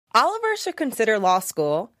Oliver should consider law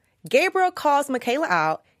school. Gabriel calls Michaela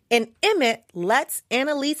out. And Emmett lets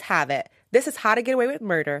Annalise have it. This is How to Get Away with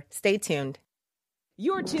Murder. Stay tuned.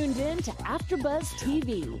 You're tuned in to AfterBuzz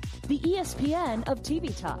TV, the ESPN of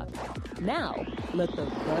TV talk. Now, let the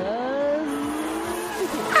buzz...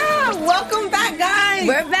 Welcome back, guys.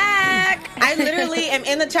 We're back. I literally am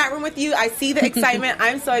in the chat room with you. I see the excitement.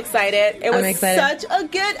 I'm so excited. It was such a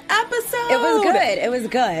good episode. It was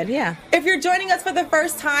good. Yeah. If you're joining us for the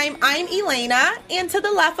first time, I'm Elena, and to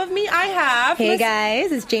the left of me, I have... Hey,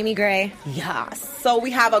 guys. It's Jamie Gray. Yes. So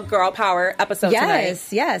we have a girl power episode tonight.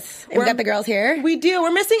 Yes. And we got the girls here. We do.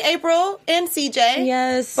 We're missing April and CJ.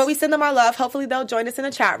 Yes. But we send them our love. Hopefully they'll join us in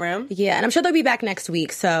the chat room. Yeah, and I'm sure they'll be back next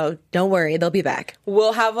week, so don't worry. They'll be back.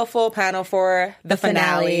 We'll have a full panel for the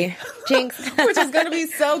finale. Jinx. Which is going to be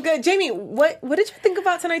so good. Jamie, what did you think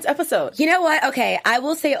about tonight's episode? You know what? Okay, I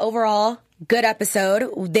will say overall, good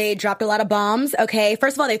episode. They dropped a lot of bombs, okay?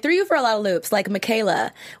 First of all, they threw you for a lot of loops, like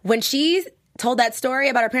Michaela. When she told that story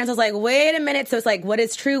about her parents, I was like, wait a minute. So it's like, what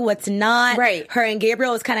is true? What's not? Right. Her and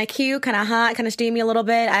Gabriel was kind of cute, kind of hot, kind of steamy a little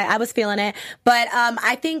bit. I was feeling it. But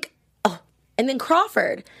I think... And then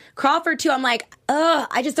Crawford too, I'm like,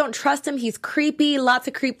 I just don't trust him. He's creepy, lots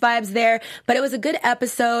of creep vibes there. But it was a good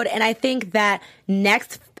episode, and I think that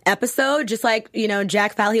next episode, just like,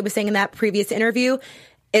 Jack Falley was saying in that previous interview,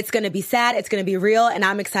 it's going to be sad, it's going to be real, and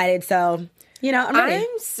I'm excited, so... I'm ready.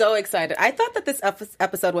 I'm so excited. I thought that this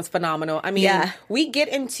episode was phenomenal. I mean, we get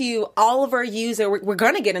into Oliver we're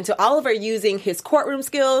going to get into Oliver using his courtroom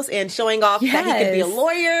skills and showing off that he can be a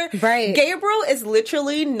lawyer. Right. Gabriel is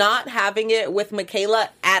literally not having it with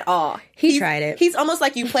Michaela at all. He tried it. He's almost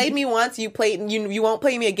like, you played me once, you won't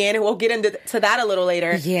play me again, and we'll get into that a little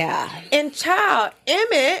later. Yeah. And child,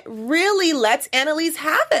 Emmett really lets Annalise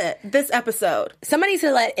have it this episode. Somebody needs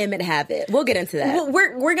to let Emmett have it. We'll get into that.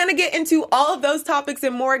 We're going to get into all of those topics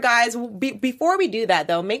and more, guys. Before we do that,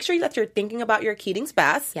 though, make sure that you're thinking about your Keating's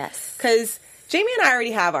Best. Yes. Because Jamie and I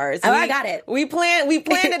already have ours. I got it. We planned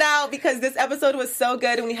it out because this episode was so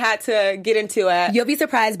good and we had to get into it. You'll be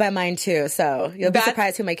surprised by mine, too. So you'll be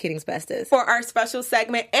surprised who my Keating's Best is. For our special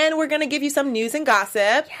segment. And we're going to give you some news and gossip.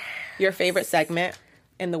 Yeah. Your favorite segment.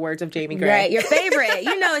 In the words of Jamie Gray. Right, your favorite.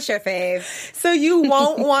 You know it's your fave. So you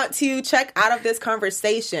won't want to check out of this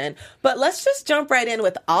conversation. But let's just jump right in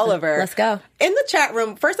with Oliver. Let's go. In the chat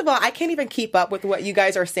room, first of all, I can't even keep up with what you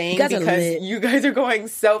guys are saying because you guys are going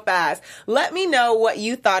so fast. Let me know what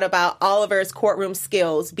you thought about Oliver's courtroom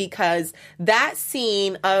skills, because that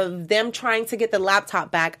scene of them trying to get the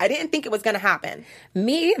laptop back, I didn't think it was going to happen.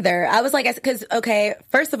 Me either. I was like, because, okay,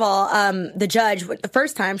 first of all, the judge, the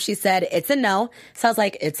first time she said it's a no. So I was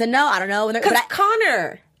like, it's a no. I don't know. Because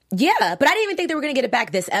Connor. Yeah, but I didn't even think they were going to get it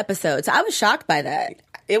back this episode. So I was shocked by that.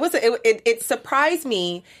 It surprised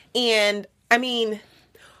me. And I mean,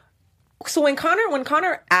 so when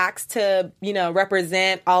Connor asked to,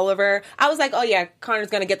 represent Oliver, I was like, oh yeah, Connor's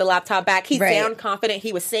going to get the laptop back. He sounded confident.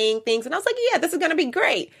 He was saying things. And I was like, yeah, this is going to be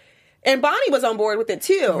great. And Bonnie was on board with it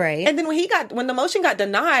too. Right. And then when the motion got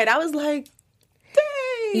denied, I was like, dang.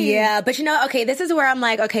 Yeah, but okay, this is where I'm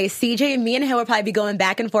like, okay, CJ, me and him will probably be going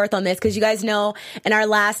back and forth on this, because you guys know in our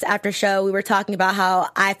last after show, we were talking about how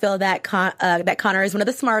I feel that that Connor is one of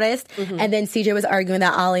the smartest, and then CJ was arguing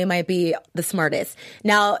that Ollie might be the smartest.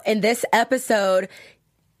 Now, in this episode,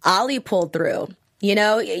 Ollie pulled through. And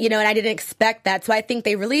I didn't expect that. So I think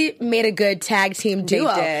they really made a good tag team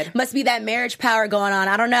duo. They did. Must be that marriage power going on.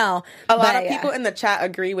 I don't know. A lot of people in the chat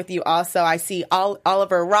agree with you also. I see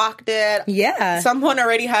Oliver rocked it. Yeah. Someone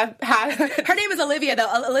already had... Her name is Olivia, though.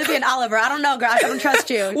 Olivia and Oliver. I don't know, girl. I don't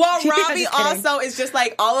trust you. Well, Robbie also is just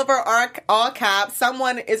like Oliver, all caps.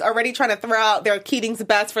 Someone is already trying to throw out their Keating's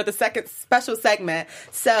Best for the second special segment.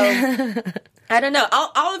 So, I don't know.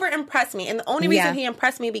 Oliver impressed me. And the only reason he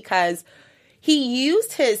impressed me because... he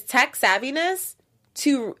used his tech savviness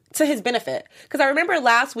to his benefit. Because I remember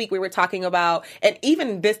last week we were talking about, and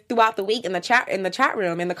even this throughout the week in the chat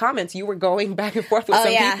room, in the comments, you were going back and forth with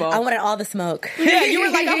some people. I wanted all the smoke. Yeah, you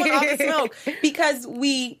were like, I want all the smoke. Because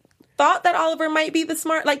we thought that Oliver might be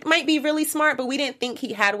might be really smart, but we didn't think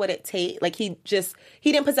he had what it takes. Like he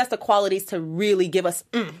didn't possess the qualities to really give us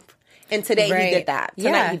oomph. And today he did that.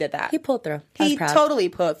 Tonight he did that. He pulled through. He totally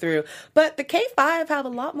pulled through. But the K5 have a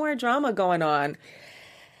lot more drama going on.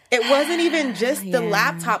 It wasn't even just the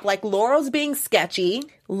laptop. Like, Laurel's being sketchy.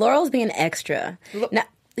 Laurel's being extra. Now,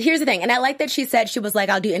 here's the thing. And I like that she said, she was like,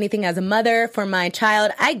 I'll do anything as a mother for my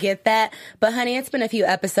child. I get that. But, honey, it's been a few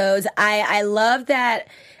episodes. I love that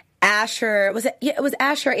Asher, it was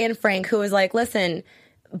Asher and Frank who was like, listen,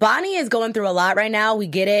 Bonnie is going through a lot right now. We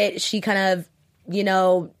get it. She kind of,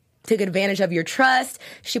 took advantage of your trust.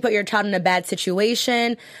 She put your child in a bad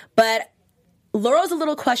situation. But Laurel's a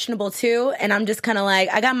little questionable too, and I'm just kind of like,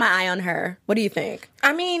 I got my eye on her. What do you think?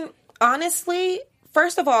 I mean, honestly,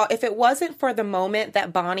 first of all, if it wasn't for the moment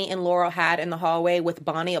that Bonnie and Laurel had in the hallway with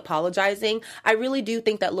Bonnie apologizing, I really do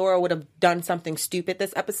think that Laurel would have done something stupid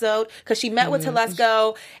this episode, because she met with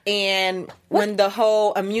Telesco, and when the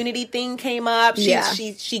whole immunity thing came up,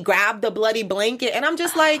 she grabbed the bloody blanket, and I'm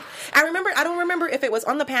just like, I don't remember if it was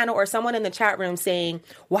on the panel or someone in the chat room saying,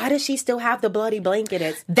 why does she still have the bloody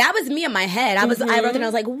blanket? That was me in my head. I wrote it and I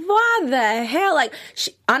was like, what the hell? Like,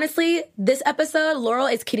 honestly, this episode, Laurel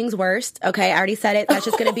is Keating's worst. Okay, I already said it. That's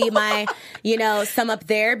just going to be my, sum up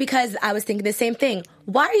there, because I was thinking the same thing.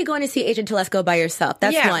 Why are you going to see Agent Telesco by yourself?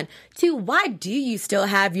 That's one. Two, why do you still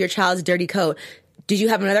have your child's dirty coat? Did you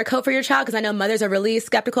have another coat for your child? Because I know mothers are really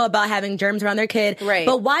skeptical about having germs around their kid. Right.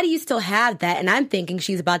 But why do you still have that? And I'm thinking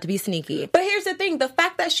she's about to be sneaky. But here's the thing. The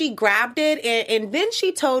fact that she grabbed it and then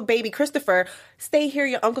she told baby Christopher, stay here.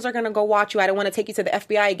 Your uncles are going to go watch you. I don't want to take you to the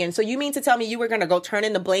FBI again. So you mean to tell me you were going to go turn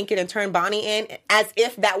in the blanket and turn Bonnie in as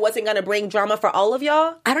if that wasn't going to bring drama for all of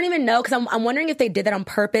y'all? I don't even know, because I'm wondering if they did that on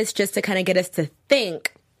purpose just to kind of get us to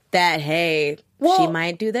think that, hey, she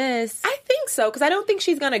might do this. I think so, because I don't think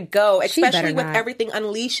she's going to go, especially with everything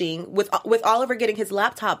unleashing. With Oliver getting his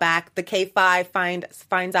laptop back, the K5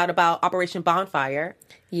 finds out about Operation Bonfire.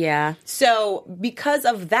 Yeah. So because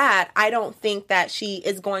of that, I don't think that she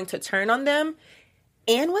is going to turn on them.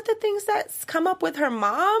 And with the things that's come up with her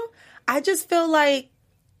mom, I just feel like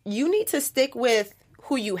you need to stick with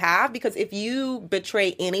who you have, because if you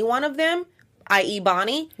betray any one of them, i.e.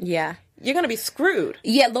 Bonnie, you're going to be screwed.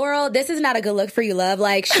 Yeah, Laurel, this is not a good look for you, love.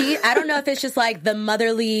 Like, I don't know if it's just like the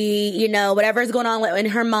motherly, whatever's going on in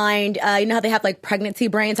her mind. You know how they have like pregnancy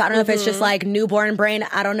brains? I don't know if it's just like newborn brain.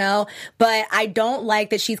 I don't know. But I don't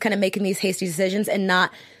like that she's kind of making these hasty decisions and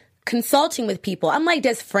not consulting with people. I'm like,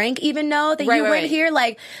 does Frank even know that you went here?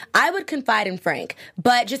 Like, I would confide in Frank.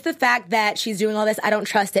 But just the fact that she's doing all this, I don't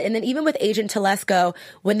trust it. And then even with Agent Telesco,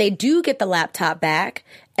 when they do get the laptop back,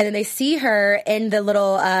 and then they see her in the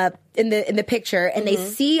little in the picture, and they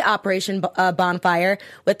see Operation Bonfire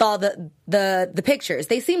with all the pictures.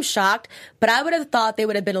 They seem shocked, but I would have thought they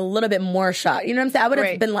would have been a little bit more shocked. You know what I'm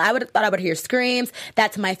saying? I would have thought I would hear screams.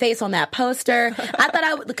 That's my face on that poster. I thought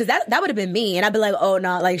I would, because that would have been me, and I'd be like, oh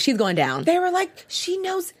no, like she's going down. They were like, she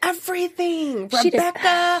knows everything.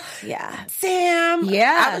 Rebecca, Sam.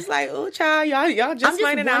 Yeah. I was like, oh child, y'all just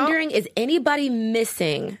finding out. I'm just wondering, is anybody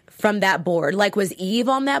missing from that board? Like, was Eve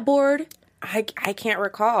on that board? I can't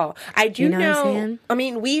recall. I do know. I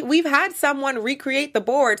mean, we've had someone recreate the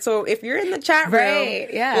board. So if you're in the chat room,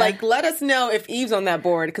 like, let us know if Eve's on that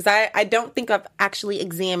board, because I don't think I've actually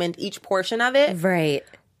examined each portion of it. Right.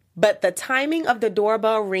 But the timing of the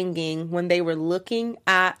doorbell ringing when they were looking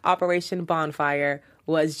at Operation Bonfire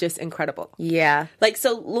was just incredible. Yeah. Like,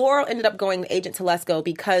 so Laurel ended up going to Agent Telesco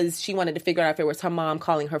because she wanted to figure out if it was her mom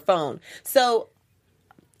calling her phone. So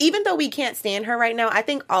even though we can't stand her right now, I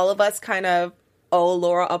think all of us kind of owe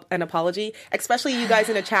Laurel an apology, especially you guys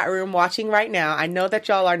in the chat room watching right now. I know that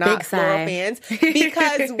y'all are not Laurel fans,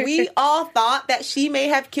 because we all thought that she may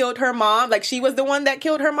have killed her mom. Like, she was the one that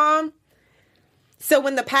killed her mom. So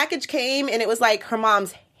when the package came and it was like her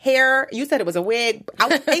mom's hair, you said it was a wig.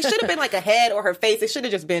 It should have been like a head or her face. It should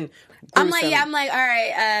have just been gruesome. I'm like, all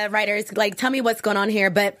right, writers, like, tell me what's going on here.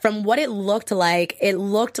 But from what it looked like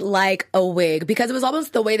a wig, because it was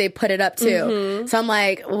almost the way they put it up too. So I'm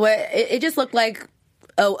like, what? It just looked like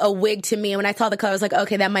a wig to me. And when I saw the color, I was like,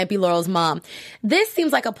 okay, that might be Laurel's mom. This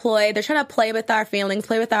seems like a ploy. They're trying to play with our feelings,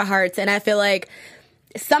 play with our hearts. And I feel like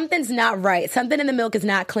something's not right. Something in the milk is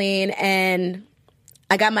not clean. And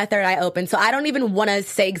I got my third eye open. So I don't even want to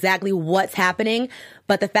say exactly what's happening.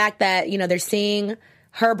 But the fact that, they're seeing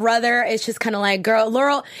her brother, it's just kind of like, girl,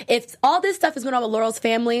 Laurel, if all this stuff is going on with Laurel's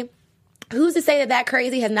family, who's to say that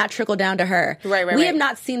crazy has not trickled down to her? We have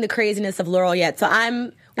not seen the craziness of Laurel yet. So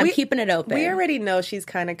I'm keeping it open. We already know she's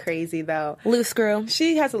kind of crazy, though. Loose screw.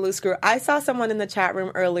 She has a loose screw. I saw someone in the chat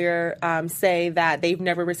room earlier say that they've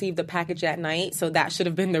never received a package at night. So that should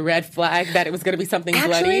have been the red flag, that it was going to be something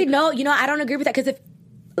bloody. Actually, no. I don't agree with that, because if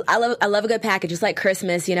I love a good package. It's like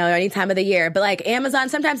Christmas, any time of the year. But like Amazon,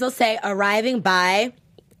 sometimes they'll say arriving by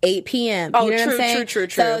 8 p.m. Oh, you know what I'm saying? true.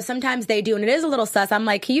 So sometimes they do, and it is a little sus. I'm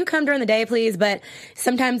like, can you come during the day, please? But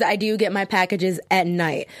sometimes I do get my packages at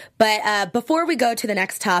night. But before we go to the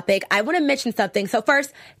next topic, I want to mention something. So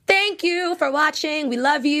first, thank you for watching. We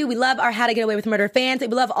love you. We love our How to Get Away with Murder fans. We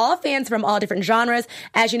love all fans from all different genres.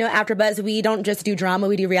 As you know, AfterBuzz, we don't just do drama.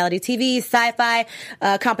 We do reality TV, sci-fi,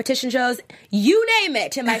 competition shows. You name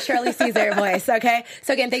it, in my Shirley Caesar voice, okay?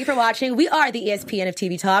 So again, thank you for watching. We are the ESPN of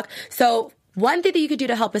TV Talk. So one thing that you could do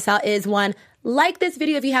to help us out is like this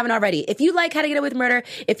video if you haven't already. If you like How to Get Away with Murder,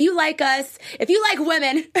 if you like us, if you like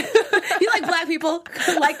women, if you like black people,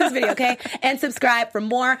 like this video, okay? And subscribe for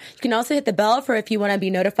more. You can also hit the bell for if you want to be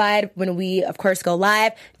notified when we, of course, go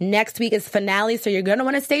live. Next week is finale, so you're going to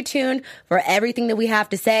want to stay tuned for everything that we have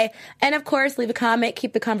to say. And, of course, leave a comment,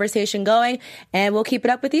 keep the conversation going, and we'll keep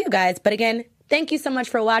it up with you guys. But again, thank you so much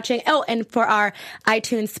for watching. Oh, and for our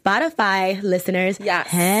iTunes, Spotify listeners, yes.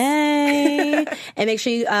 Hey. And make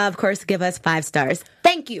sure you, of course, give us 5 stars.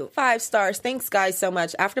 Thank you. 5 stars. Thanks, guys, so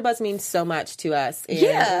much. AfterBuzz means so much to us. And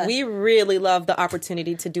yeah. we really love the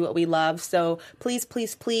opportunity to do what we love. So please,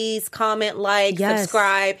 please, please comment, like,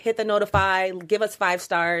 subscribe, hit the notify, give us 5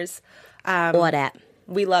 stars. All that.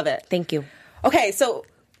 We love it. Thank you. Okay, so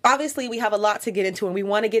obviously, we have a lot to get into, and we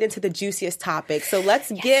want to get into the juiciest topic. So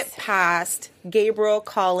let's get past Gabriel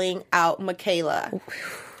calling out Michaela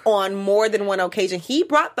on more than one occasion. He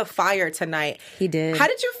brought the fire tonight. He did. How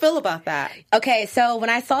did you feel about that? Okay, so when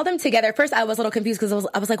I saw them together, first I was a little confused because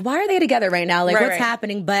I was like, why are they together right now? Like, what's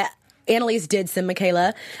happening? But Annalise did send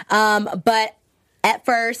Michaela. But at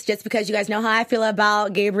first, just because you guys know how I feel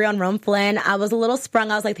about Gabriel and Rome Flynn, I was a little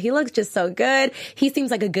sprung. I was like, he looks just so good. He seems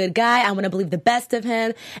like a good guy. I want to believe the best of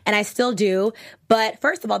him. And I still do. But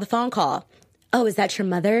first of all, the phone call. Oh, is that your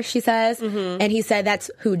mother? She says. Mm-hmm. And he said, that's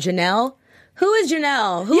who, Janelle? Who is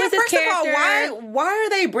Janelle? Who is this character? Of all, why are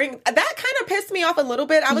they bringing... That kind of pissed me off a little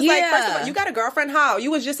bit. I was like, first of all, you got a girlfriend? How?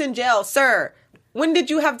 You was just in jail. Sir, when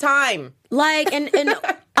did you have time? Like, and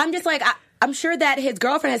I'm just like... I'm sure that his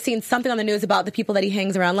girlfriend has seen something on the news about the people that he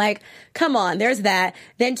hangs around. Like, come on, there's that.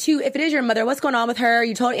 Then, two, if it is your mother, what's going on with her?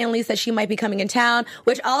 You told Annalise that she might be coming in town,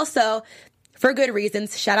 which also, for good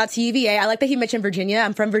reasons, shout out to UVA. I like that he mentioned Virginia.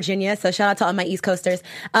 I'm from Virginia, so shout out to all my East Coasters.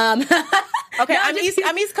 Okay, no,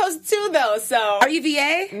 I'm East Coast too, though, so. Are you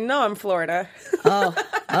VA? No, I'm Florida.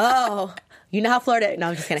 Oh. You know how Florida... No,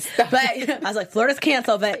 I'm just kidding. But I was like, Florida's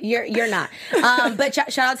canceled, but you're not. But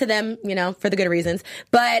shout out to them, for the good reasons.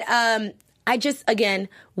 But I just, again,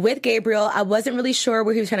 with Gabriel, I wasn't really sure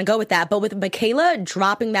where he was trying to go with that. But with Michaela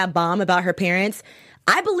dropping that bomb about her parents,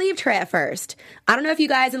 I believed her at first. I don't know if you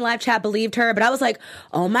guys in live chat believed her, but I was like,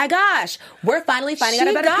 oh my gosh, we're finally finding out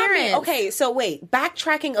about her parents. Okay, so wait,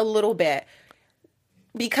 backtracking a little bit.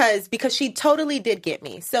 Because she totally did get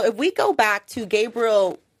me. So if we go back to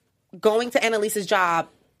Gabriel going to Annalise's job,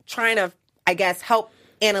 trying to, I guess, help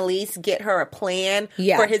Annalise get her a plan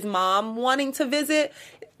for his mom wanting to visit,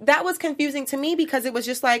 that was confusing to me because it was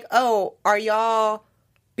just like, oh, are y'all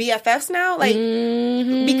BFFs now? Like,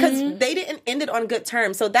 because they didn't end it on good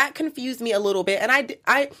terms. So that confused me a little bit. And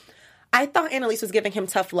I thought Annalise was giving him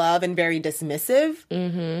tough love and very dismissive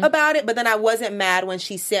about it. But then I wasn't mad when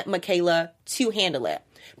she sent Michaela to handle it.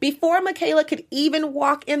 Before Michaela could even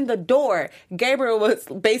walk in the door, Gabriel was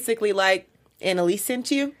basically like, Annalise sent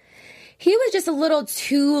you? He was just a little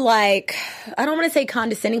too, like, I don't want to say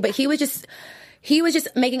condescending, but he was just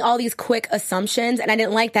making all these quick assumptions, and I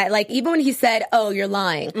didn't like that. Like, even when he said, oh, you're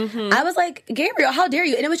lying, I was like, Gabriel, how dare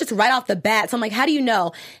you? And it was just right off the bat. So I'm like, how do you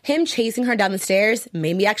know? Him chasing her down the stairs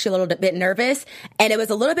made me actually a little bit nervous, and it was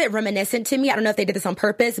a little bit reminiscent to me. I don't know if they did this on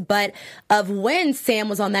purpose, but of when Sam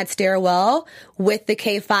was on that stairwell with the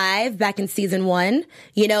K5 back in season 1,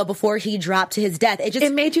 before he dropped to his death.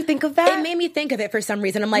 It made you think of that? It made me think of it for some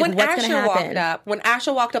reason. I'm like, what's going to happen? When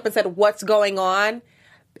Asher walked up and said, what's going on?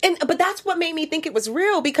 But that's what made me think it was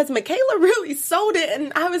real, because Michaela really sold it.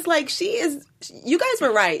 And I was like, you guys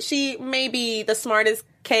were right. She may be the smartest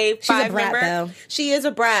K5 member. Though. She is a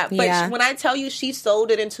brat. But when I tell you she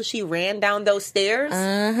sold it until she ran down those stairs,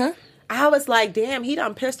 I was like, damn, he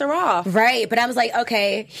done pissed her off. Right. But I was like,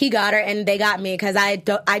 okay, he got her and they got me, because I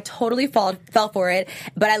totally fell for it.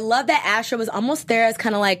 But I love that Asher was almost there as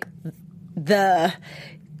kind of like the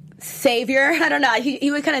savior. I don't know.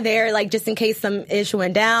 He was kind of there, like, just in case some issue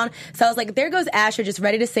went down. So I was like, there goes Asher, just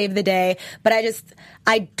ready to save the day. But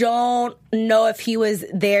I don't know if he was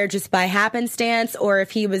there just by happenstance or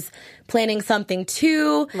if he was planning something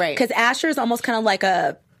too. Right. Because Asher is almost kind of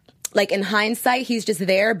like in hindsight, he's just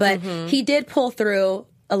there. But he did pull through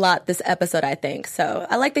a lot this episode, I think. So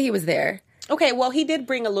I like that he was there. Okay, well, he did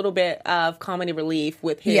bring a little bit of comedy relief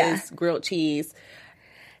with his grilled cheese.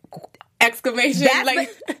 Exclamation.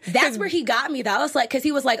 That's where he got me, though. I was like, because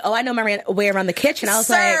he was like, oh, I know my way around the kitchen. I was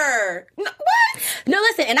Sir. like, what? No,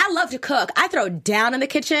 listen, and I love to cook. I throw down in the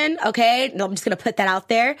kitchen, okay? No, I'm just going to put that out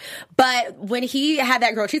there. But when he had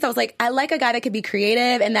that grilled cheese, I was like, I like a guy that could be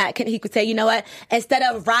creative and that he could say, you know what? Instead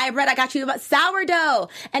of rye bread, I got you sourdough.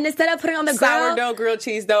 And instead of putting on the grill. Sourdough grilled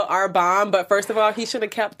cheese, though, are bomb. But first of all, he should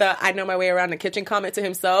have kept the I know my way around the kitchen comment to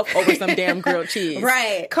himself over some damn grilled cheese.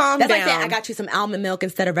 Right. Calm That's down. Like that. I got you some almond milk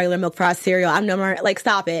instead of regular milk for our cereal. I'm no more, like,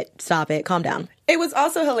 stop it. Calm down. It was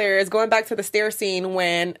also hilarious going back to the stair scene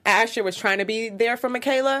when Asher was trying to be there for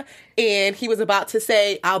Michaela and he was about to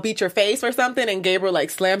say, I'll beat your face or something. And Gabriel like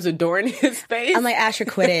slams the door in his face. I'm like, Asher,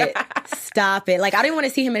 quit it. Stop it. Like, I don't even want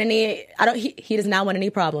to see him in he does not want any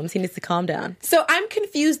problems. He needs to calm down. So I'm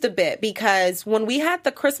confused a bit because when we had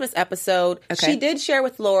the Christmas episode, she did share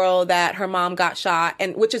with Laurel that her mom got shot,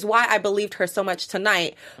 and which is why I believed her so much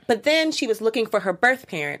tonight. But then she was looking for her birth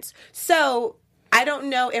parents. So I don't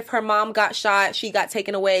know if her mom got shot, she got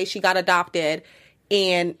taken away, she got adopted,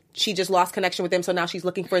 and she just lost connection with them, so now she's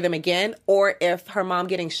looking for them again, or if her mom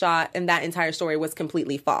getting shot and that entire story was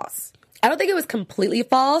completely false. I don't think it was completely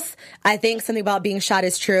false. I think something about being shot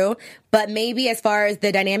is true. But maybe as far as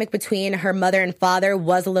the dynamic between her mother and father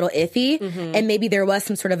was a little iffy. Mm-hmm. And maybe there was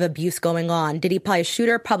some sort of abuse going on. Did he probably shoot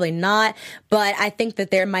her? Probably not. But I think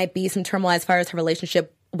that there might be some turmoil as far as her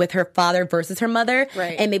relationship with her father versus her mother.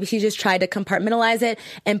 Right. And maybe she just tried to compartmentalize it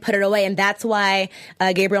and put it away. And that's why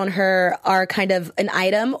Gabriel and her are kind of an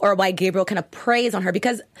item, or why Gabriel kind of preys on her.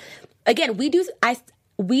 Because, again,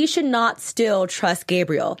 we should not still trust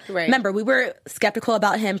Gabriel. Right. Remember, we were skeptical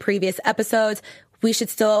about him previous episodes. We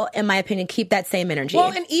should still, in my opinion, keep that same energy.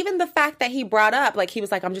 Well, and even the fact that he brought up, like, he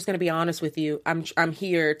was like, I'm just going to be honest with you. I'm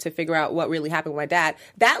here to figure out what really happened with my dad.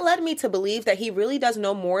 That led me to believe that he really does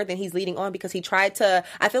know more than he's leading on, because he tried to,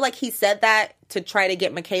 I feel like he said that to try to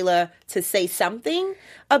get Michaela to say something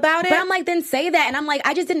about it. But I'm like, then say that. And I'm like,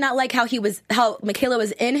 I just did not like how Michaela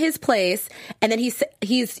was in his place. And then he's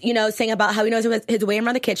saying about how he knows his way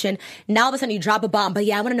around the kitchen. Now all of a sudden you drop a bomb. But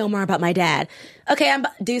yeah, I want to know more about my dad. Okay,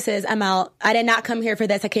 deuces, I'm out. I did not come here for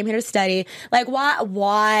this. I came here to study. Like,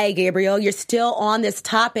 why, Gabriel? You're still on this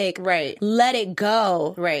topic. Right. Let it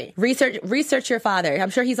go. Right. Research your father.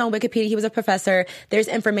 I'm sure he's on Wikipedia. He was a professor. There's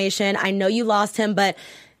information. I know you lost him, but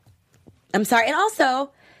I'm sorry. And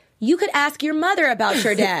also, you could ask your mother about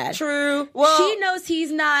your dad. True. Well, she knows he's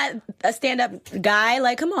not a stand-up guy.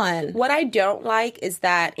 Like, come on. What I don't like is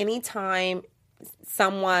that anytime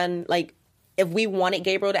someone, like, if we wanted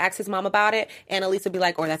Gabriel to ask his mom about it, Annalise would be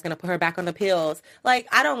like, that's going to put her back on the pills. Like,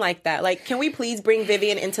 I don't like that. Like, can we please bring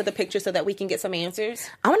Vivian into the picture so that we can get some answers?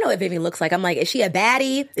 I want to know what Vivian looks like. I'm like, is she a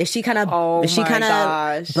baddie? Is she kind of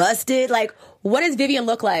busted? Like, what does Vivian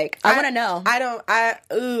look like? I want to know.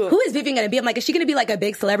 Who is Vivian going to be? I'm like, is she going to be like a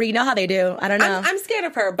big celebrity? You know how they do. I don't know. I'm scared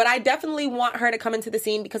of her, but I definitely want her to come into the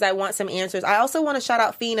scene because I want some answers. I also want to shout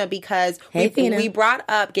out Fina because we brought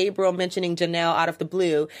up Gabriel mentioning Janelle out of the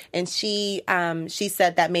blue, and she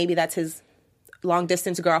said that maybe that's his long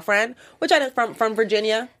distance girlfriend, which from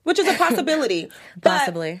Virginia, which is a possibility.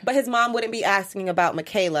 Possibly. But his mom wouldn't be asking about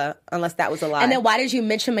Michaela unless that was a lie. And then why did you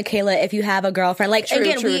mention Michaela if you have a girlfriend? Like, true.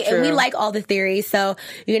 We like all the theories, so,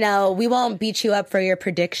 we won't beat you up for your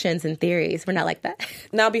predictions and theories. We're not like that.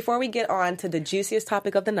 Now, before we get on to the juiciest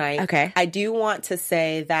topic of the night, okay, I do want to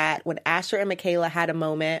say that when Asher and Michaela had a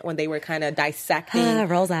moment when they were kind of dissecting...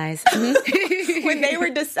 rolls eyes. When they were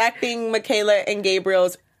dissecting Michaela and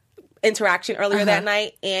Gabriel's interaction earlier that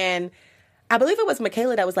night, and I believe it was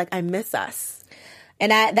Michaela that was like, I miss us.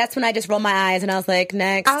 And that's when I just rolled my eyes and I was like,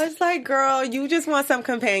 next. I was like, girl, you just want some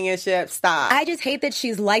companionship. Stop. I just hate that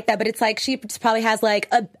she's like that, but it's like she probably has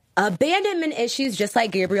like abandonment issues, just like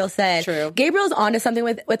Gabriel said. True. Gabriel's onto something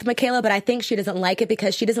with Michaela, but I think she doesn't like it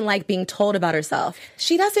because she doesn't like being told about herself.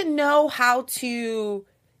 She doesn't know how to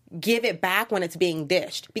give it back when it's being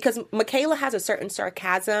dished, because Michaela has a certain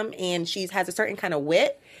sarcasm and she has a certain kind of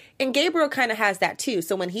wit. And Gabriel kind of has that too.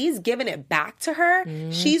 So when he's giving it back to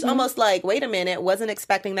her, she's almost like, wait a minute, wasn't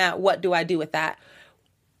expecting that. What do I do with that?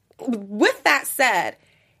 With that said,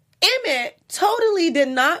 Emmett totally did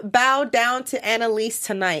not bow down to Annalise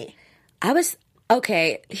tonight.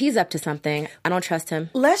 Okay, he's up to something. I don't trust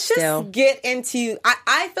him. Let's just get into,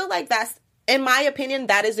 I feel like that's, in my opinion,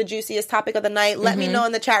 that is the juiciest topic of the night. Let me know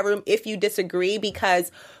in the chat room if you disagree,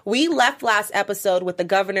 because we left last episode with the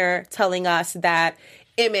governor telling us that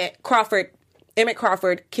Emmett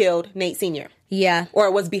Crawford killed Nate Sr. Yeah.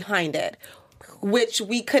 Or was behind it, which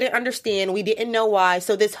we couldn't understand. We didn't know why.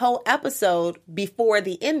 So this whole episode before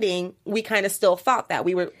the ending, we kind of still thought that.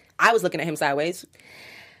 I was looking at him sideways.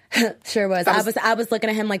 Sure was. I was looking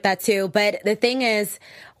at him like that too. But the thing is,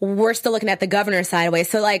 we're still looking at the governor sideways.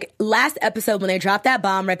 So like last episode when they dropped that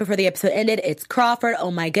bomb right before the episode ended, it's Crawford.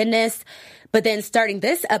 Oh my goodness. But then starting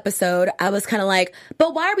this episode, I was kind of like,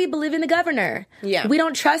 but why are we believing the governor? Yeah. We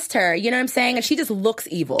don't trust her. You know what I'm saying? And she just looks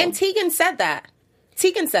evil. And Tegan said that.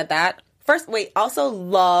 First, also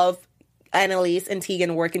love Annalise and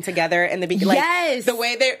Tegan working together in the beginning. Yes. The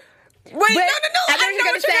way they're... Wait, no. I know what you're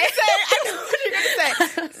going to say. I know what you're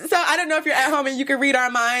going to say. So I don't know if you're at home and you can read our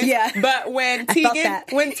minds. Yeah. But when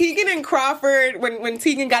Tegan and Crawford, when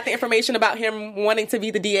Tegan got the information about him wanting to be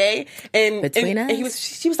the DA, and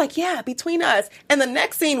she was like, yeah, between us. And the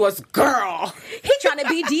next scene was, girl, he's trying to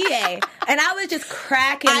be DA, and I was just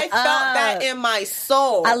cracking. I felt that in my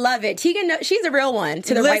soul. I love it. Tegan, she's a real one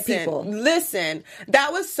to the right people. Listen,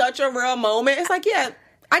 that was such a real moment. It's like, yeah,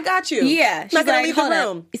 I got you. Yeah. She's not going to leave the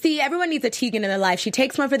room. See, everyone needs a Tegan in their life. She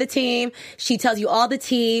takes one for the team. She tells you all the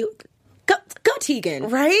tea. Go Tegan.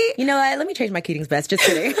 Right? You know what? Let me change my Keating's best. Just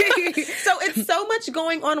kidding. So it's so much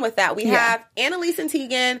going on with that. We have Annalise and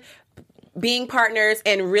Tegan being partners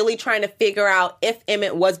and really trying to figure out if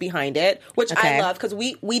Emmett was behind it, which I love because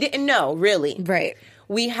we didn't know, really. Right.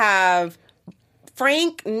 We have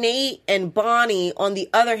Frank, Nate, and Bonnie, on the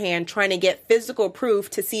other hand, trying to get physical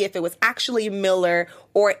proof to see if it was actually Miller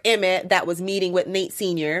or Emmett that was meeting with Nate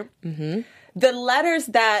Sr. Mm-hmm. The letters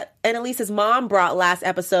that Annalise's mom brought last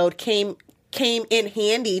episode came in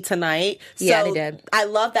handy tonight. So yeah, they did. I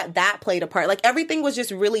love that played a part. Like, everything was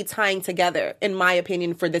just really tying together, in my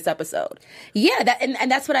opinion, for this episode. Yeah,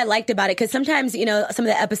 and that's what I liked about it, because sometimes, you know, some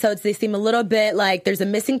of the episodes, they seem a little bit like there's a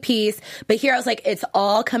missing piece, but here I was like, it's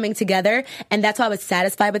all coming together, and that's why I was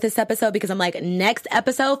satisfied with this episode, because I'm like, next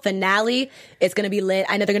episode, finale, it's going to be lit.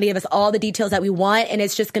 I know they're going to give us all the details that we want, and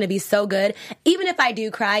it's just going to be so good. Even if I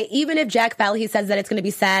do cry, even if Jack Fallahee says that it's going to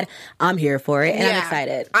be sad, I'm here for it, and I'm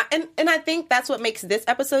excited. And I think that's what makes this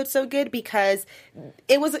episode so good, because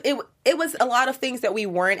it was a lot of things that we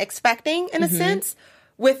weren't expecting, in a sense,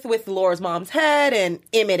 with Laura's mom's head and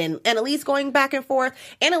Emmett and Annalise going back and forth.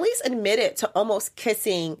 Annalise admitted to almost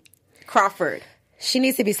kissing Crawford. She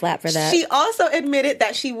needs to be slapped for that. She also admitted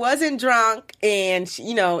that she wasn't drunk and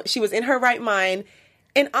she was in her right mind.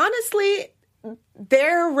 And honestly,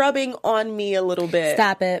 they're rubbing on me a little bit.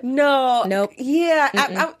 Stop it. No. Nope.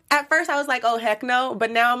 Yeah. At first I was like, oh, heck no.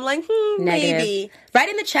 But now I'm like, maybe. Write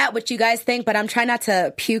in the chat what you guys think, but I'm trying not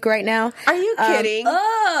to puke right now. Are you kidding?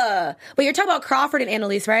 But you're talking about Crawford and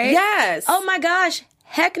Annalise, right? Yes. Oh my gosh.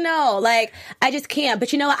 Heck no. Like, I just can't.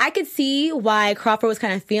 But you know what? I could see why Crawford was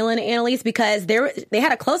kind of feeling Annalise, because they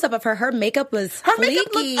had a close-up of her. Her makeup was Her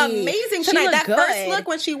makeup looked amazing tonight. That first look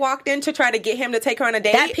when she walked in to try to get him to take her on a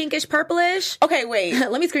date. That pinkish purplish. Okay, wait.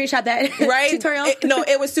 Let me screenshot that tutorial.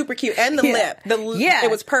 It was super cute. And the lip.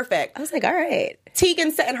 It was perfect. I was like, all right.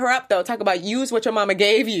 Tegan setting her up, though. Talk about use what your mama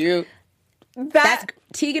gave you.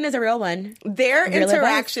 Tegan is a real one. Their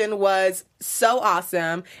interaction was so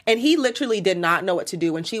awesome. And he literally did not know what to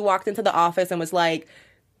do when she walked into the office and was like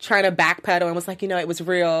trying to backpedal and was like, it was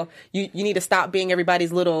real. You need to stop being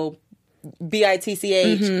everybody's little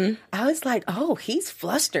bitch. I was like, oh, he's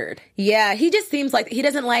flustered. Yeah, he just seems like he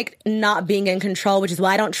doesn't like not being in control, which is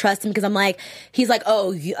why I don't trust him, because I'm like, he's like,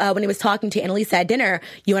 when he was talking to Annalise at dinner,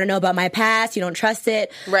 you want to know about my past? You don't trust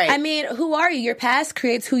it. Right. I mean, who are you? Your past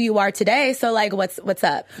creates who you are today. So like, what's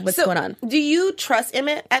up? What's going on? Do you trust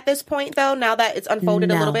Emmett at this point, though, now that it's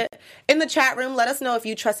unfolded a little bit? In the chat room, let us know if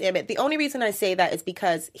you trust Emmett. The only reason I say that is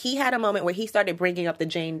because he had a moment where he started bringing up the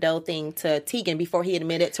Jane Doe thing to Tegan before he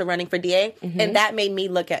admitted to running for DA. And that made me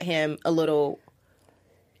look at him a little,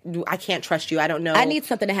 I can't trust you. I don't know. I need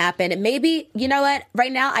something to happen. And maybe, you know what?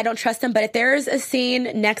 Right now, I don't trust him. But if there's a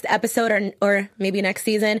scene next episode or maybe next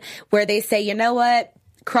season where they say, you know what?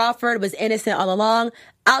 Crawford was innocent all along,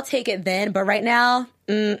 I'll take it then. But right now,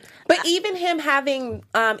 But even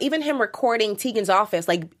him recording Tegan's office,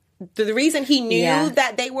 like, the reason he knew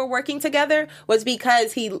that they were working together was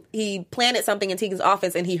because he planted something in Tegan's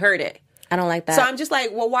office and he heard it. I don't like that. So I'm just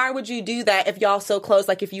like, well, why would you do that if y'all so close?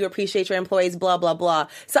 Like, if you appreciate your employees, blah, blah, blah.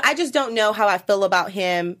 So I just don't know how I feel about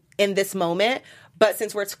him in this moment. But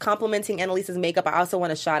since we're complimenting Annalise's makeup, I also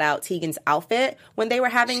want to shout out Tegan's outfit when they were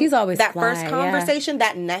having that first conversation.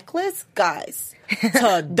 That necklace, guys,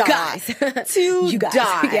 to die. To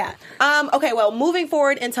die. Yeah. Okay, well, moving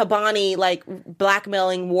forward into Bonnie, like,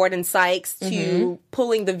 blackmailing Warden Sykes to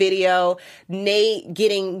pulling the video, Nate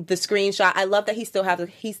getting the screenshot. I love that he still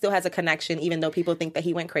has a connection, even though people think that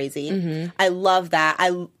he went crazy. I love that.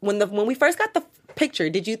 When we first got the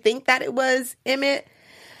picture, did you think that it was Emmett?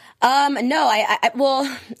 No,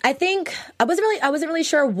 I think I wasn't really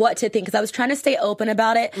sure what to think because I was trying to stay open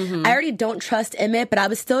about it. Mm-hmm. I already don't trust Emmett, but I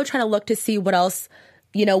was still trying to look to see what else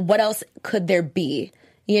could there be,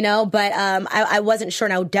 but, I wasn't sure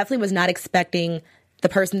and I definitely was not expecting the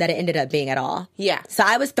person that it ended up being at all. Yeah. So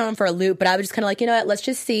I was thrown for a loop, but I was just kind of like, you know what, let's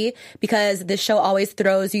just see because this show always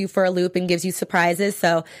throws you for a loop and gives you surprises.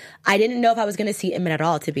 So I didn't know if I was going to see Emmett at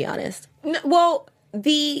all, to be honest. Well,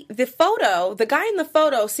 the photo, the guy in the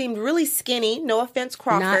photo seemed really skinny. No offense,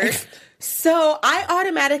 Crawford. So I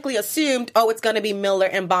automatically assumed, it's going to be Miller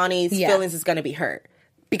and Bonnie's feelings is going to be hurt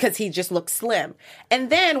because he just looked slim. And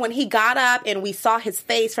then when he got up and we saw his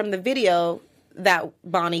face from the video that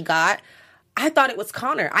Bonnie got, I thought it was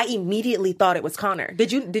Connor. I immediately thought it was Connor.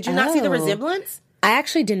 Did you not see the resemblance? I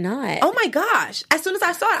actually did not. Oh my gosh. As soon as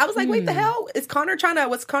I saw it, I was like, wait, the hell? Was Connor trying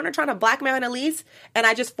to blackmail Annalise? And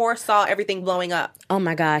I just foresaw everything blowing up. Oh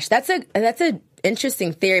my gosh. That's a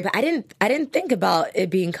interesting theory, but I didn't think about it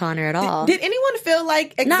being Connor at all. Did anyone feel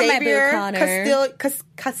like Xavier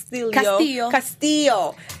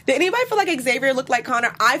Castillo? Did anybody feel like Xavier looked like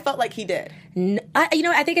Connor? I felt like he did.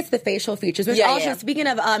 I think it's the facial features. Which speaking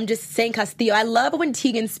of just saying Castillo, I love when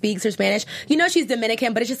Tegan speaks her Spanish. She's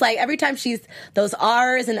Dominican, but it's just like every time she's those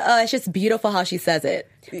R's and it's just beautiful how she says it.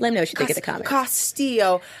 Let me know what you think of the comments.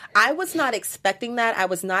 Castillo. I was not expecting that. I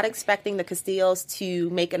was not expecting the Castillos to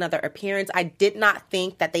make another appearance. I did not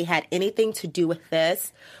think that they had anything to do with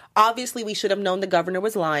this. Obviously, we should have known the governor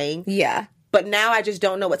was lying. Yeah. But now I just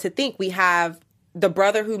don't know what to think. We have the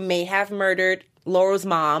brother who may have murdered Laurel's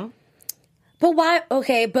mom. But why?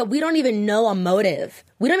 Okay, but we don't even know a motive.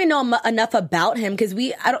 We don't even know enough about him because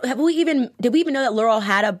did we even know that Laurel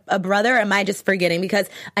had a brother? Or am I just forgetting? Because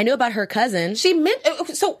I knew about her cousin.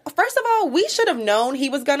 So first of all, we should have known he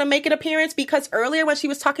was going to make an appearance because earlier when she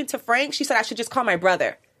was talking to Frank, she said, I should just call my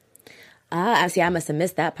brother. I see. I must have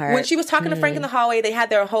missed that part. When she was talking to Frank in the hallway, they had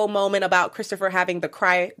their whole moment about Christopher having the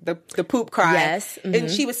poop cry. Yes. Mm-hmm. And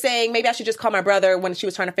she was saying, maybe I should just call my brother when she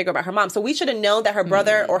was trying to figure out about her mom. So we should have known that her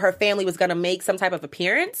brother or her family was going to make some type of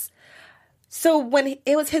appearance. So when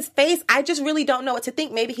it was his face, I just really don't know what to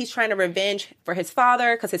think. Maybe he's trying to revenge for his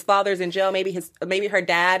father because his father's in jail. Maybe her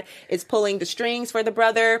dad is pulling the strings for the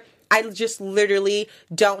brother. I just literally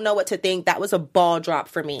don't know what to think. That was a ball drop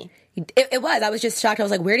for me. It was. I was just shocked. I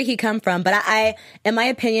was like, where did he come from? But I, in my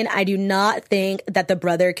opinion, I do not think that the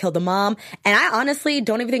brother killed the mom. And I honestly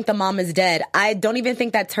don't even think the mom is dead. I don't even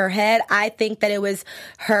think that's her head. I think that it was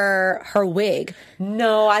her wig.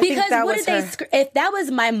 No, I think that was her. If that was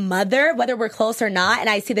my mother, whether we're close or not, and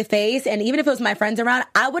I see the face, and even if it was my friends around,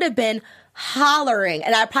 I would have been hollering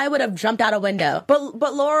and I probably would have jumped out a window.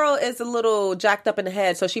 But Laurel is a little jacked up in the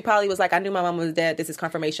head, so she probably was like, I knew my mom was dead. This is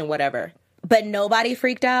confirmation, whatever. But nobody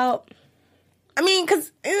freaked out? I mean,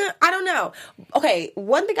 because I don't know. Okay,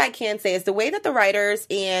 one thing I can say is the way that the writers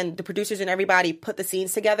and the producers and everybody put the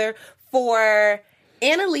scenes together for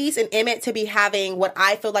Annalise and Emmett to be having what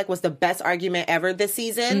I feel like was the best argument ever this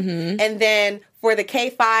season. Mm-hmm. And then for the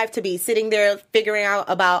K5 to be sitting there figuring out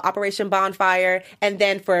about Operation Bonfire. And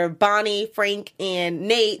then for Bonnie, Frank, and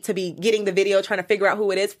Nate to be getting the video, trying to figure out who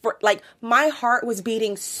it is. My heart was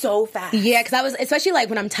beating so fast. Yeah, because I was, especially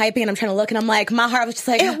when I'm typing and I'm trying to look and I'm like, my heart was just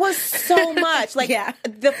like. It was so much. Yeah.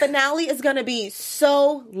 The finale is going to be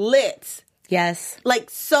so lit. Yes.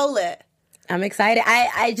 So lit. I'm excited.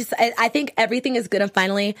 I think everything is going to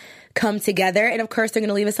finally come together. And of course, they're going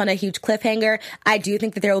to leave us on a huge cliffhanger. I do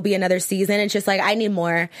think that there will be another season. It's just I need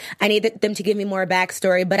more. I need them to give me more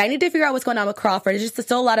backstory, but I need to figure out what's going on with Crawford. It's just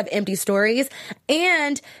still a lot of empty stories.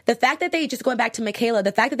 And the fact that just going back to Michaela,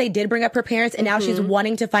 the fact that they did bring up her parents and now she's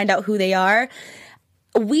wanting to find out who they are.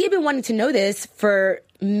 We've been wanting to know this for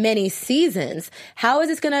many seasons. How is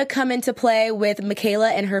this going to come into play with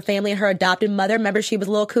Michaela and her family and her adopted mother? Remember, she was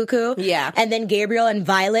a little cuckoo? Yeah. And then Gabriel and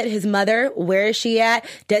Violet, his mother, where is she at?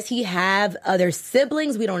 Does he have other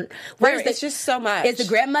siblings? We don't... It's just so much. Is the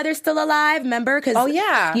grandmother still alive? Remember? Oh,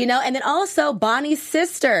 yeah. And then also Bonnie's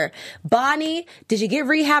sister. Bonnie, did you get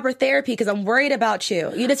rehab or therapy? Because I'm worried about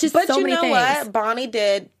you. It's just so many things. But you know what? Bonnie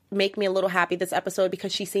did make me a little happy this episode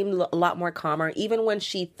because she seemed a lot more calmer. Even when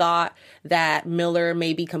she thought that Miller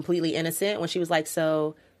may be completely innocent, when she was like,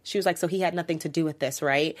 so he had nothing to do with this,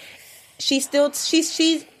 right? She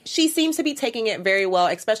seems to be taking it very well,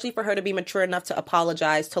 especially for her to be mature enough to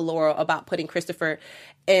apologize to Laurel about putting Christopher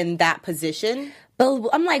in that position. But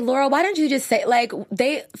I'm like, Laurel, why don't you just say,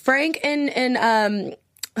 Frank and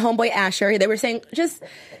homeboy Asher, they were saying, just,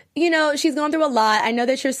 she's going through a lot. I know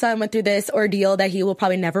that your son went through this ordeal that he will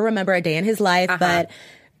probably never remember a day in his life, but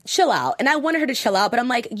chill out. And I wanted her to chill out, but I'm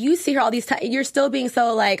like, you see her all these times, you're still being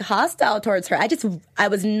so like hostile towards her. I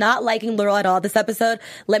was not liking Laurel at all this episode.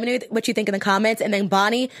 Let me know what you think in the comments. And then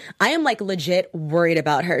Bonnie, I am like legit worried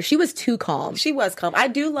about her. She was too calm. She was calm. I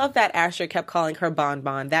do love that Asher kept calling her Bon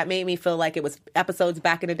Bon. That made me feel like it was episodes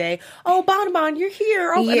back in the day. Oh, Bon Bon, you're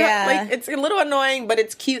here. Oh, yeah. Like, it's a little annoying, but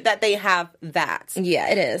it's cute that they have that.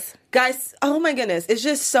 Yeah, it is. Guys, oh my goodness, it's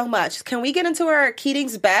just so much. Can we get into our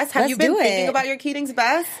Keating's Best? Have Let's you been do it. thinking about your Keating's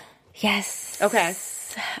Best? Yes.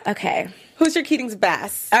 Okay. Who's your Keating's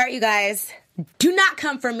Best? All right, you guys. Do not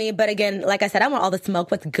come for me, but again, like I said, I want all the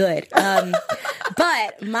smoke. What's good?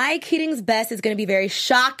 But my Keating's Best is going to be very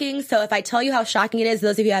shocking. So if I tell you how shocking it is,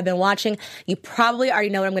 those of you who have been watching, you probably already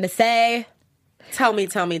know what I'm going to say. Tell me.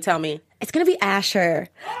 It's going to be Asher.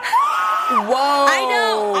 Whoa. I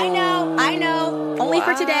know. Only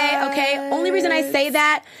for today, okay? Only reason I say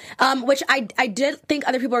that, which I did think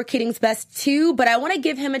other people were Keating's Best too, but I want to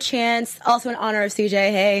give him a chance, also in honor of CJ,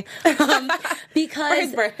 hey. Because for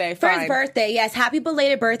his birthday, For his birthday, yes. Happy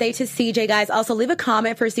belated birthday to CJ, guys. Also, leave a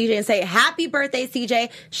comment for CJ and say, happy birthday, CJ.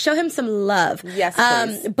 Show him some love. Yes,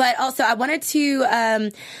 please. But also, I wanted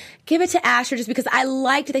to give it to Asher just because I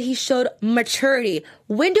liked that he showed maturity.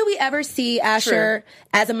 When do we ever see Asher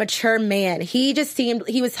as a mature man? He just seemed,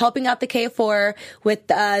 he was helping out the K4 with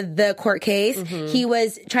the court case. Mm-hmm. He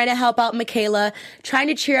was trying to help out Michaela, trying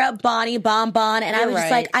to cheer up Bonnie, Bon Bon. And I was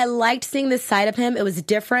just like, I liked seeing this side of him. It was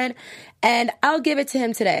different. And I'll give it to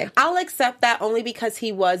him today. I'll accept that only because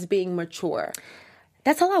he was being mature.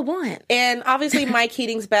 That's all I want. And obviously my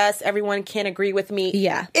Keating's Best, everyone can agree with me,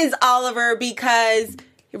 is Oliver, because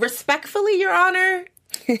respectfully, Your Honor,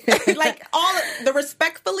 like all the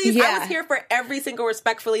respectfullies, I was here for every single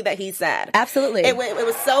respectfully that he said. Absolutely. It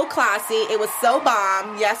was so classy. It was so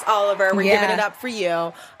bomb. Yes, Oliver, we're giving it up for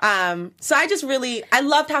you. So I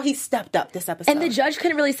loved how he stepped up this episode. And the judge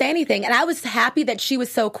couldn't really say anything. And I was happy that she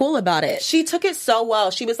was so cool about it. She took it so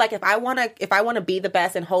well. She was like, if I want to be the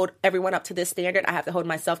best and hold everyone up to this standard, I have to hold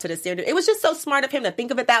myself to this standard. It was just so smart of him to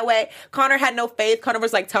think of it that way. Connor had no faith. Connor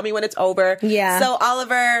was like, tell me when it's over. Yeah. So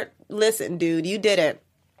Oliver, listen, dude, you did it.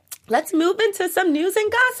 Let's move into some news and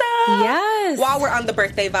gossip. Yes. While we're on the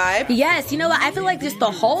birthday vibe. Yes. You know what? I feel like just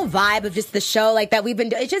the whole vibe of just the show like that we've been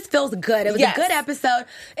doing, it just feels good. It was a good episode.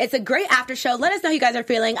 It's a great after show. Let us know how you guys are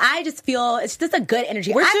feeling. I just feel it's just a good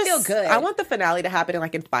energy. I feel good. I want the finale to happen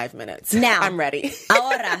in 5 minutes. Now. I'm ready.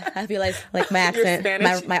 Ahora. I feel like my accent,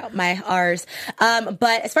 my R's.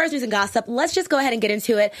 But as far as news and gossip, let's just go ahead and get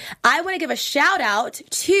into it. I want to give a shout out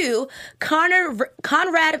to Conrad,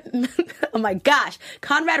 oh my gosh,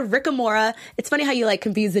 Conrad Ricamora. It's funny how you like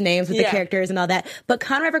confuse the names with the characters and all that. But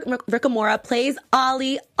Conrad Ricamora plays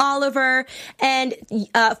Oliver. And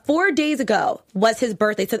 4 days ago was his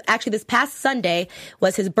birthday. So actually this past Sunday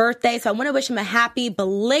was his birthday. So I want to wish him a happy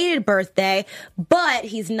belated birthday. But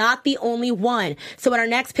he's not the only one. So in our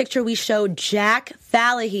next picture, we show Jack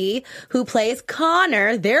Falahy, who plays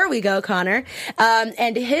Connor. There we go, Connor.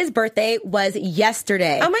 And his birthday was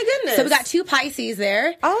yesterday. Oh my goodness. So we got 2 Pisces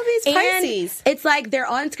there. All these Pisces. And it's like they're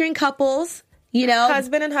on-screen couples, you know.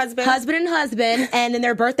 Husband and husband. And then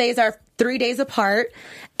their birthdays are 3 days apart.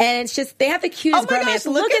 And it's just, they have the cutest bromance. Oh my gosh,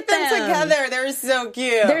 look at them together. They're so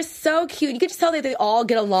cute. They're so cute. You can just tell that they all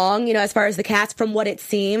get along, you know, as far as the cast from what it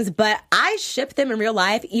seems. But I ship them in real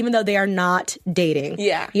life, even though they are not dating.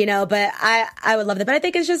 Yeah. You know, but I would love that. But I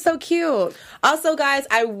think it's just so cute. Also, guys,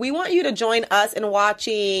 we want you to join us in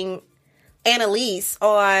watching Annalise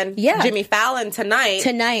on Jimmy Fallon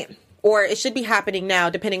tonight. Or it should be happening now,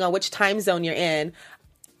 depending on which time zone you're in.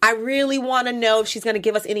 I really want to know if she's going to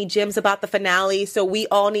give us any gems about the finale. So we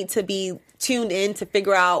all need to be tuned in to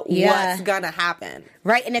figure out what's going to happen.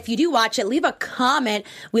 Right. And if you do watch it, leave a comment.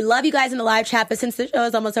 We love you guys in the live chat. But since the show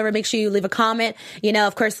is almost over, make sure you leave a comment. You know,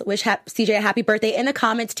 of course, wish CJ a happy birthday in the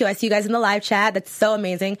comments too. I see you guys in the live chat. That's so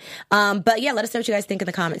amazing. But yeah, let us know what you guys think in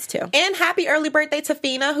the comments too. And happy early birthday to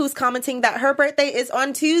Fina, who's commenting that her birthday is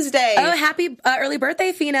on Tuesday. Oh, happy early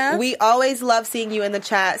birthday, Fina. We always love seeing you in the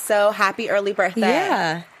chat. So happy early birthday.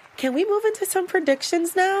 Yeah. Can we move into some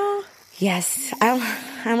predictions now? Yes. I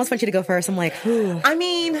almost want you to go first. I'm like, ooh. I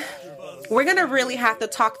mean, we're going to really have to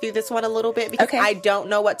talk through this one a little bit because I don't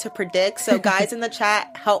know what to predict. So guys in the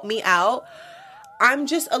chat, help me out. I'm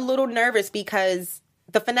just a little nervous because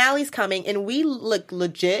the finale's coming and we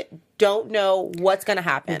legit don't know what's going to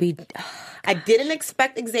happen. I didn't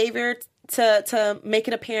expect Xavier to make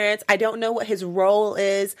an appearance. I don't know what his role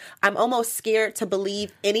is. I'm almost scared to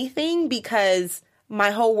believe anything because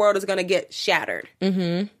my whole world is going to get shattered.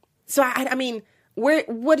 Mm-hmm. So, I mean,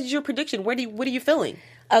 what is your prediction? What are you feeling?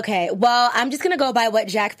 Okay, well, I'm just going to go by what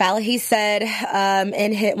Jack Falahy said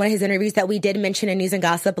in one of his interviews that we did mention in News and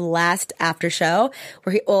Gossip last after show,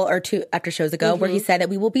 or 2 after shows ago, where he said that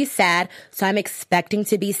we will be sad, so I'm expecting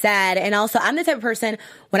to be sad. And also, I'm the type of person,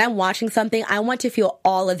 when I'm watching something, I want to feel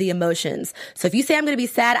all of the emotions. So if you say I'm going to be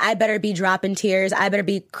sad, I better be dropping tears, I better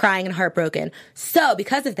be crying and heartbroken. So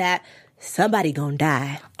because of that, somebody gonna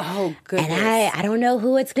die. Oh, goodness. And I don't know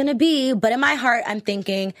who it's going to be, but in my heart, I'm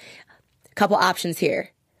thinking a couple options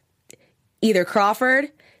here. Either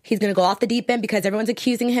Crawford, he's going to go off the deep end because everyone's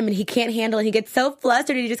accusing him and he can't handle it. He gets so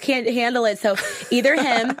flustered, he just can't handle it. So either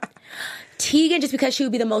him, Tegan, just because she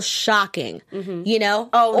would be the most shocking, you know?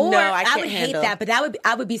 Oh, or no, I can't would handle. hate that, but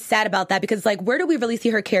I would be sad about that because, like, where do we really see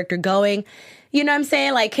her character going? You know what I'm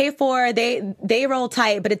saying? Like, K4, they roll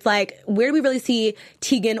tight, but it's like, where do we really see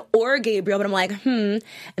Tegan or Gabriel? But I'm like, And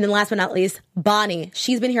then last but not least, Bonnie.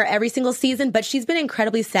 She's been here every single season, but she's been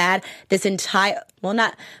incredibly sad this entire, well,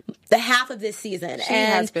 not the half of this season. She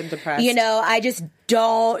has been depressed. You know, I just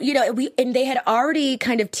don't, you know, and they had already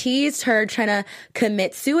kind of teased her trying to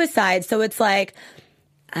commit suicide. So it's like,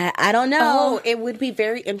 I don't know. Oh, it would be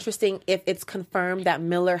very interesting if it's confirmed that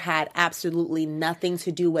Miller had absolutely nothing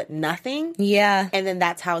to do with nothing. Yeah. And then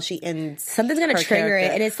that's how she ends. Something's going to trigger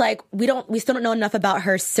character. it. And it's like, we still don't know enough about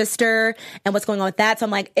her sister and what's going on with that. So I'm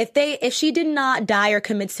like, if she did not die or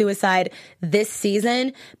commit suicide this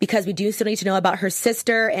season, because we do still need to know about her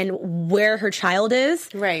sister and where her child is.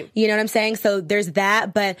 Right. You know what I'm saying? So there's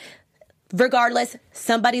that. But regardless,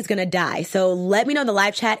 somebody's going to die. So let me know in the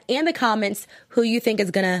live chat and the comments who you think is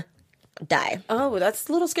going to die. Oh, that's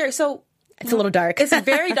a little scary. So It's a little dark. it's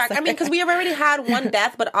very dark. I mean, because we have already had one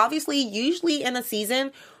death, but obviously, usually in a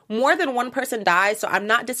season, more than one person dies. So I'm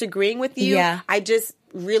not disagreeing with you. Yeah. I just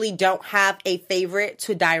really don't have a favorite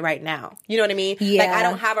to die right now. You know what I mean? Yeah. Like, I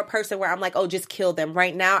don't have a person where I'm like, oh, just kill them.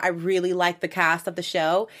 Right now, I really like the cast of the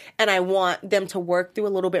show, and I want them to work through a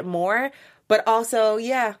little bit more. But also,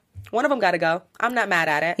 yeah, one of them got to go. I'm not mad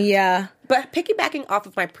at it. Yeah. But piggybacking off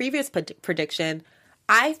of my previous prediction,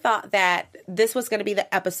 I thought that this was going to be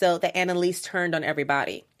the episode that Annalise turned on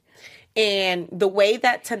everybody. And the way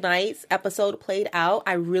that tonight's episode played out,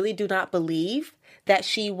 I really do not believe that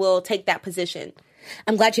she will take that position.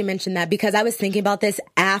 I'm glad you mentioned that because I was thinking about this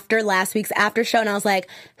after last week's after show and I was like,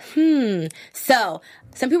 So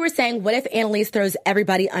some people were saying, what if Annalise throws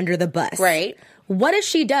everybody under the bus? Right. What if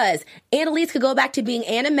she does? Annalise could go back to being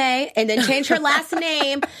Anna Mae and then change her last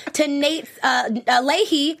name to Nate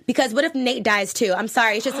Leahy, because what if Nate dies too? I'm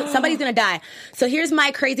sorry. It's just somebody's going to die. So here's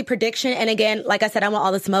my crazy prediction. And again, like I said, I want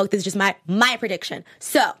all the smoke. This is just my prediction.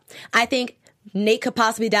 So I think Nate could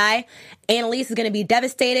possibly die. Annalise is going to be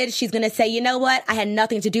devastated. She's going to say, you know what? I had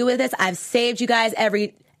nothing to do with this. I've saved you guys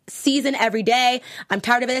every season, every day. I'm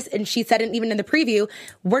tired of this. And she said it even in the preview,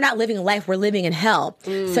 we're not living life, we're living in hell.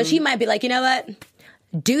 So she might be like, you know what?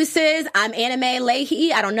 Deuces, I'm Anna Mae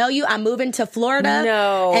Leahy. I don't know you. I'm moving to Florida.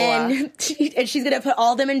 No. And she's going to put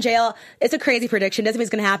all of them in jail. It's a crazy prediction. Doesn't mean it's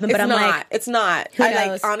going to happen, but I'm like, it's not. who I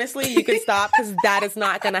knows? honestly, you can stop because that is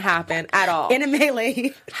not going to happen at all. Anna Mae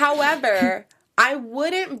Leahy. However, I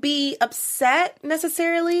wouldn't be upset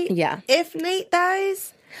necessarily if Nate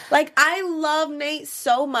dies. Like, I love Nate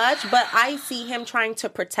so much, but I see him trying to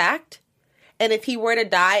protect. And if he were to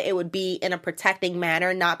die, it would be in a protecting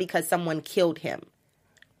manner, not because someone killed him.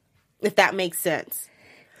 If that makes sense.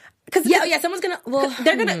 Yeah, someone's gonna. Well,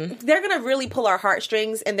 they're gonna really pull our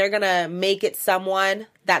heartstrings, and they're gonna make it someone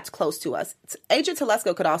that's close to us. Agent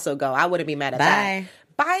Telesco could also go. I wouldn't be mad at that.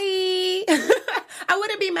 Bye. I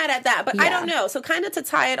wouldn't be mad at that, but I don't know. So kind of to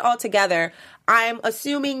tie it all together, I'm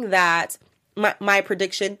assuming that my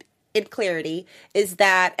prediction in clarity is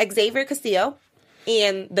that Xavier Castillo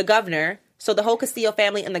and the governor, so the whole Castillo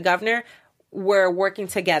family and the governor, were working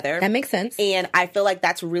together. That makes sense. And I feel like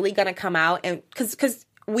that's really going to come out. And because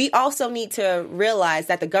we also need to realize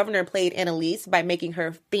that the governor played Annalise by making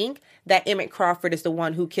her think that Emmett Crawford is the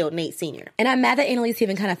one who killed Nate Sr. And I'm mad that Annalise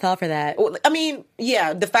even kind of fell for that. I mean,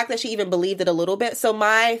 yeah, the fact that she even believed it a little bit. So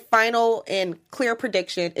my final and clear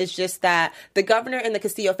prediction is just that the governor and the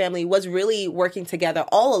Castillo family was really working together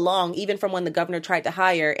all along, even from when the governor tried to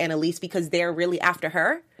hire Annalise, because they're really after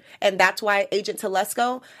her. And that's why Agent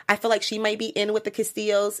Telesco, I feel like she might be in with the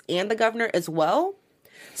Castillos and the governor as well.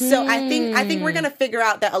 So I think we're going to figure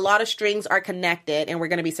out that a lot of strings are connected, and we're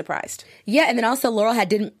going to be surprised. Yeah, and then also Laurel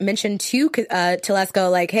did mention to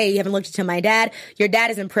Telesco, like, hey, you haven't looked into my dad. Your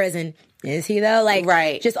dad is in prison. Is he, though? Like,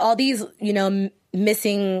 right. Just all these,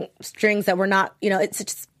 missing strings that we're not, it's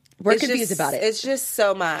just We're confused about it. It's just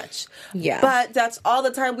so much. Yeah. But that's all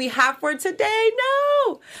the time we have for today.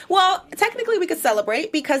 No. Well, technically we could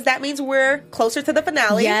celebrate because that means we're closer to the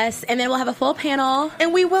finale. Yes, and then we'll have a full panel.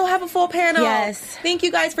 And we will have a full panel. Yes. Thank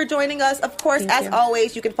you guys for joining us. Of course, as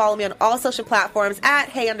always, you can follow me on all social platforms at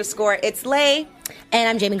 @hey_it's_lay. And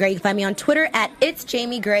I'm Jamie Gray. You can find me on Twitter at It's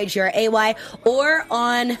Jamie Gray, G-R-A-Y, or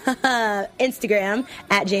on Instagram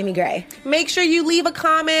at Jamie Gray. Make sure you leave a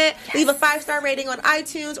comment, leave a 5-star rating on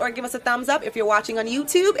iTunes, or give us a thumbs up if you're watching on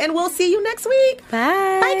YouTube. And we'll see you next week.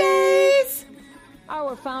 Bye. Bye, guys.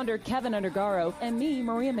 Our founder, Kevin Undergaro, and me,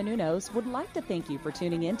 Maria Menounos, would like to thank you for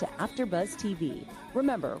tuning in to AfterBuzz TV.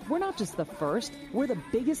 Remember, we're not just the first, we're the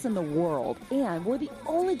biggest in the world, and we're the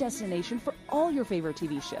only destination for all your favorite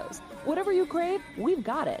TV shows. Whatever you crave, we've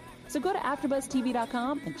got it. So go to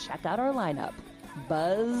AfterBuzzTV.com and check out our lineup.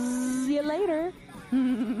 Buzz you later.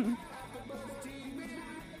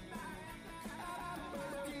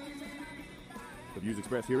 The views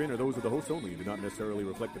expressed herein are those of the hosts only and do not necessarily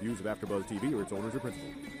reflect the views of AfterBuzz TV or its owners or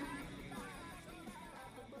principals.